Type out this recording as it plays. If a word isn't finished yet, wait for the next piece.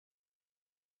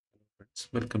Friends,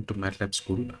 welcome to MATLAB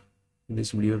school. In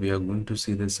this video, we are going to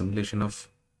see the simulation of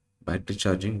battery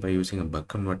charging by using a buck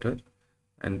converter,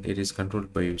 and it is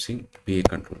controlled by using PA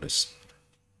controllers.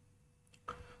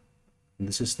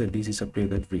 This is the DC supply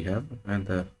that we have, and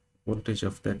the voltage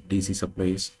of that DC supply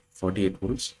is 48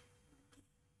 volts.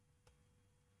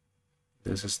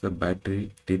 This is the battery,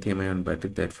 lithium-ion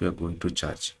battery that we are going to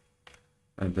charge,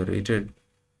 and the rated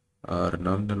or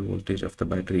nominal voltage of the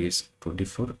battery is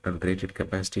 24, and rated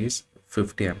capacity is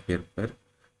 50 ampere per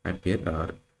ampere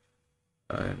hour,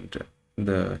 and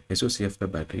the SOC of the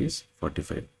battery is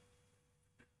 45.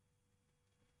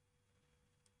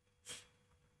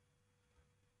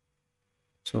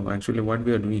 So actually what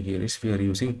we are doing here is we are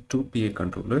using two PA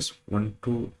controllers, one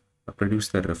to produce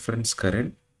the reference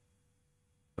current,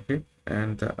 okay,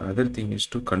 and the other thing is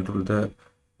to control the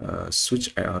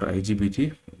switch or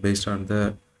IGBT based on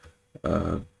the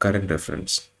current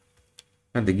reference,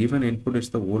 and the given input is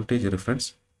the voltage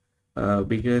reference.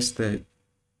 Because the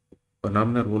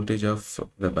nominal voltage of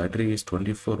the battery is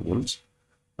 24 volts,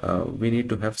 we need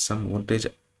to have some voltage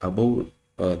above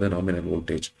the nominal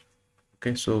voltage.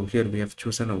 Okay, so here we have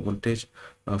chosen a voltage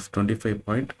of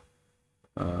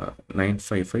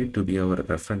 25.955 to be our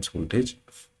reference voltage.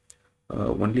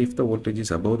 Only if the voltage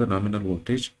is above the nominal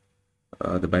voltage,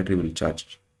 the battery will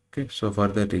charge. Okay, so for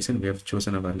that reason we have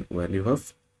chosen a value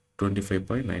of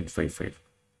 25.955.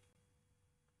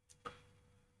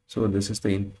 So this is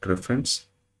the reference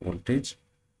voltage,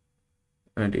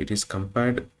 and it is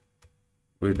compared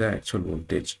with the actual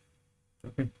voltage.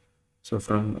 Okay, so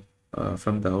from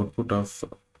the output of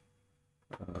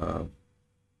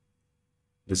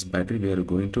this battery, we are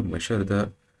going to measure the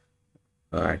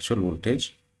actual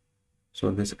voltage.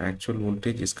 So this actual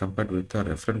voltage is compared with the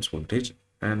reference voltage,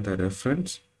 and the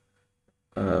reference,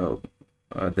 the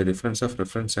difference of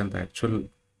reference and the actual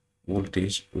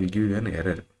voltage will give you an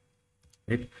error,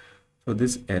 right? So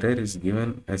this error is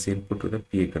given as input to the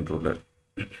PA controller,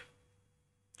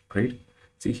 right?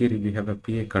 See, here we have a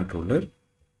PA controller.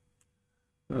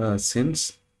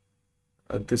 Since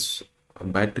this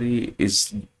battery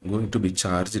is going to be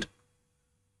charged,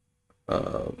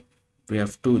 we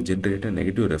have to generate a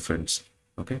negative reference.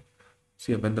 Okay,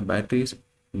 see, when the battery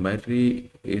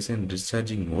is in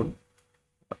discharging mode,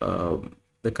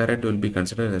 the current will be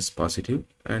considered as positive,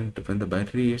 and when the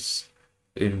battery is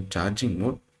in charging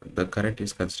mode, the current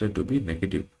is considered to be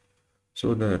negative.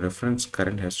 So the reference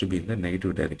current has to be in the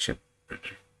negative direction.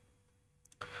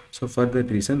 So for that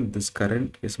reason, this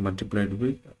current is multiplied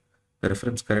with, the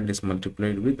reference current is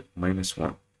multiplied with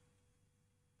 -1.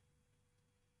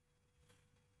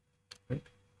 Right?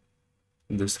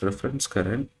 This reference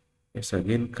current is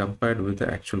again compared with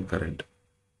the actual current.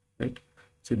 Right?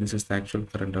 See, this is the actual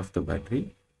current of the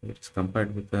battery. It is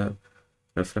compared with the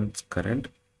reference current,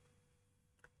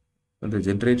 and the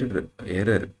generated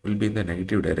error will be in the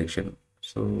negative direction.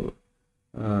 So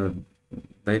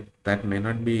that may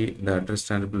not be the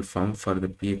understandable form for the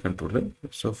PA controller.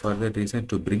 So for that reason,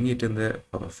 to bring it in the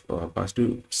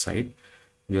positive side,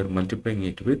 we are multiplying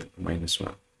it with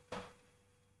 -1.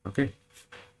 Okay,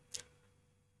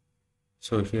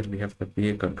 so here we have the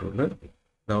PA controller.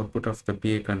 The output of the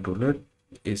PA controller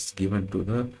is given to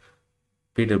the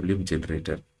PWM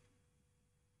generator,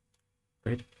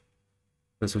 right?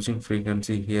 The switching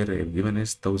frequency here given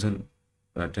is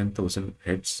 10,000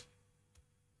 hertz.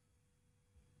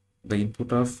 The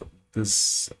input of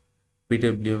this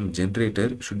PWM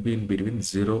generator should be in between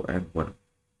 0 and 1.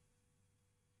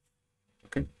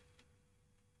 Okay,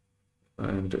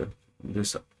 and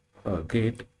this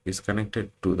gate is connected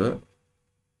to the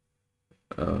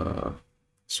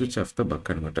switch of the buck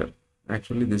converter.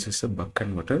 Actually, this is a buck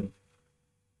converter.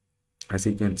 As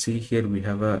you can see here, we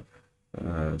have a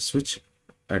switch,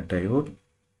 a diode,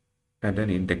 and an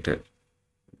inductor.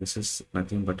 This is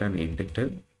nothing but an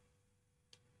inductor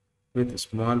with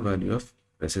small value of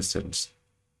resistance,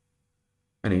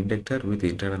 an inductor with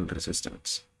internal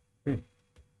resistance. Okay,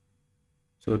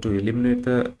 so to eliminate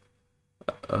the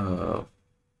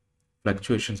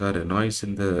fluctuations or noise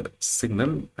in the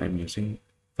signal, I am using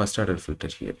first order filter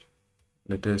here.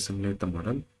 Let us simulate the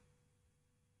model.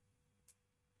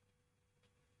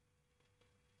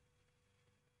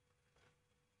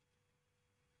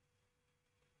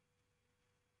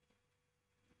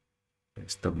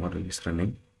 Yes, the model is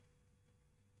running.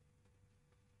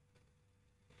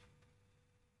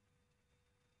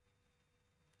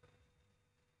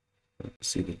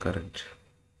 See the current.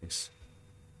 Yes,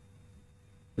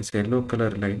 this yellow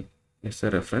color line is the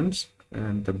reference,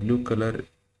 and the blue color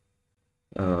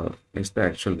is the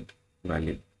actual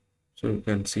value. So you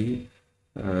can see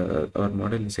our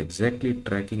model is exactly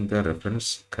tracking the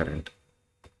reference current.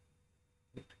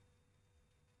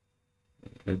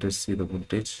 Let us see the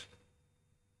voltage.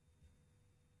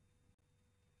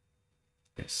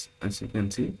 Yes, as you can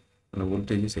see, the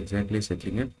voltage is exactly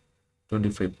settling at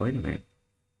 25.9.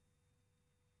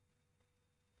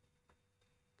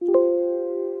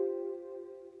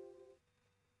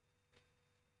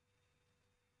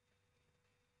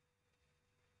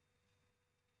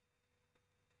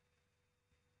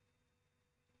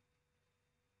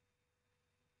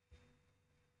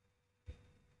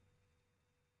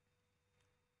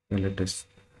 Let us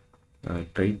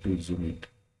try to zoom it.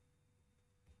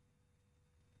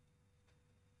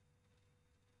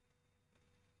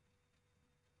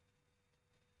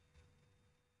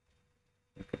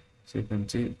 So you can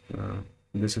see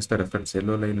this is the reference.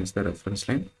 Yellow line is the reference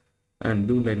line, and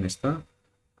blue line is the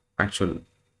actual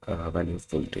value of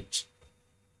voltage.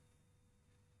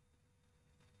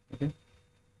 Okay.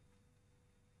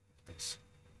 Yes.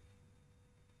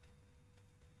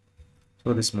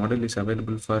 So this model is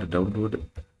available for download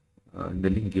in the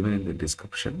link given in the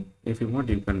description. If you want,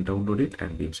 you can download it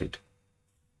and use it.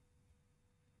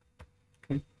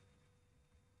 Okay.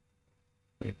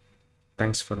 Great.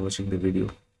 Thanks for watching the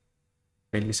video.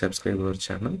 Kindly subscribe our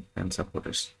channel and support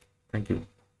us. Thank you.